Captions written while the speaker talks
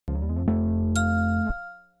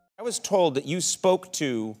I was told that you spoke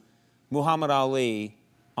to Muhammad Ali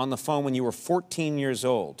on the phone when you were 14 years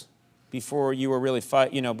old, before you were really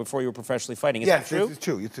before you were professionally fighting. Is that true? Yes, it's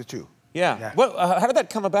true. It's true. Yeah. How did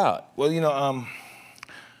that come about? Well,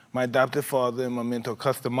 my adopted father and my mentor,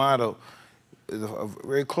 Customato, is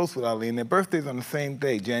very close with Ali, and their birthday's on the same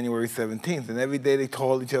day, January 17th, and every day they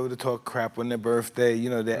call each other to talk crap on their birthday. You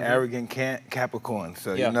know, they're arrogant Capricorns,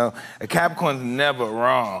 so, a Capricorn's never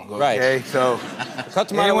wrong, okay? Right. So,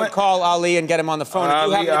 Customato would call Ali and get him on the phone, and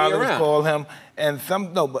you happened to be around. Ali would call him, and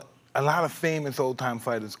but a lot of famous old-time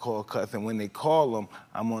fighters call Cuss, and when they call him,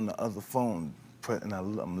 I'm on the other phone, and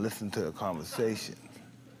I'm listening to the conversation.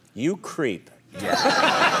 You creep. Yeah.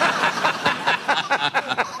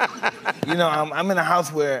 I'm in a house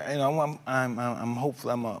where I'm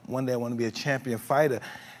hopeful one day I want to be a champion fighter,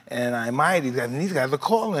 and I admire these guys, and these guys are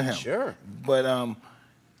calling him. Sure. But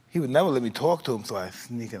he would never let me talk to him, so I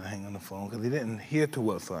sneak and hang on the phone because he didn't hear too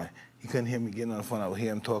well, so he couldn't hear me getting on the phone. I would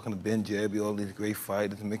hear him talking to Ben Jebby, all these great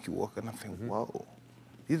fighters, and Mickey Walker, and I'm thinking, whoa,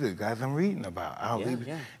 these are the guys I'm reading about.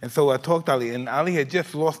 And so I talked to Ali, and Ali had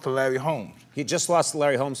just lost to Larry Holmes. He just lost the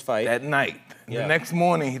Larry Holmes fight. That night. The next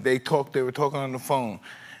morning, they were talking on the phone,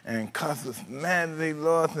 and Cuss was mad that they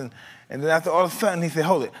lost, and then after all of a sudden, he said,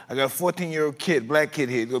 hold it, I got a 14-year-old kid, black kid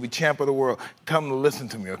here, he's gonna be champ of the world. Tell him to listen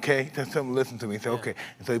to me, okay? Just tell him to listen to me. He said, okay.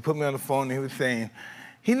 And so he put me on the phone, and he was saying,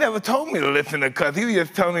 he never told me to listen to Cuss. He was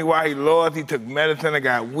just telling me why he lost. He took medicine, I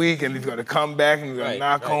got weak, and he's gonna come back, and he's gonna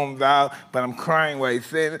knock Holmes out. But I'm crying while he's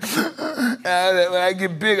saying it. When I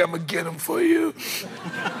get big, I'm gonna get him for you.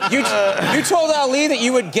 You told Ali that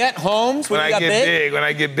you would get Holmes when you got big? When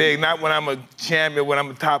I get big, not when I'm a champion, when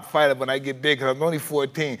I'm a top fighter, when I get big, because I'm only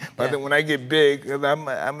 14. But I think when I get big, because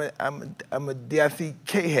I'm a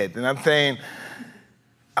DICK head, and I'm saying,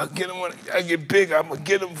 I'll get him when I get big, I'm gonna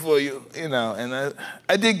get him for you, and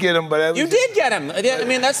I did get him, but You did get him. I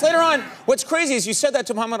mean, that's later on. What's crazy is you said that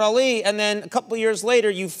to Muhammad Ali, and then a couple of years later,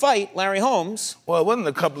 you fight Larry Holmes. Well, it wasn't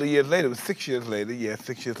a couple of years later, it was 6 years later,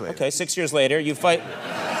 6 years later. Okay, 6 years later, you fight...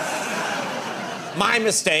 My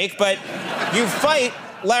mistake, but you fight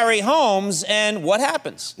Larry Holmes, and what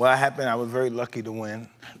happens? What happened, I was very lucky to win.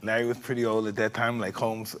 Larry was pretty old at that time, like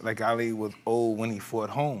Ali was old when he fought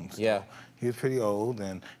Holmes. Yeah. He was pretty old,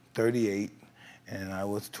 and 38, and I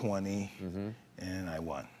was 20, and I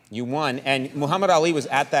won. You won, and Muhammad Ali was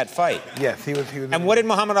at that fight. Yes, he was. And what did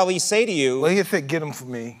Muhammad Ali say to you? Well, he said, get him for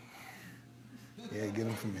me. Yeah, get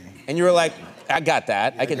him for me. And you were like, I got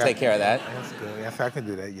that. I can take care of that. That's good. Yes, I can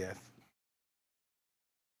do that, yes.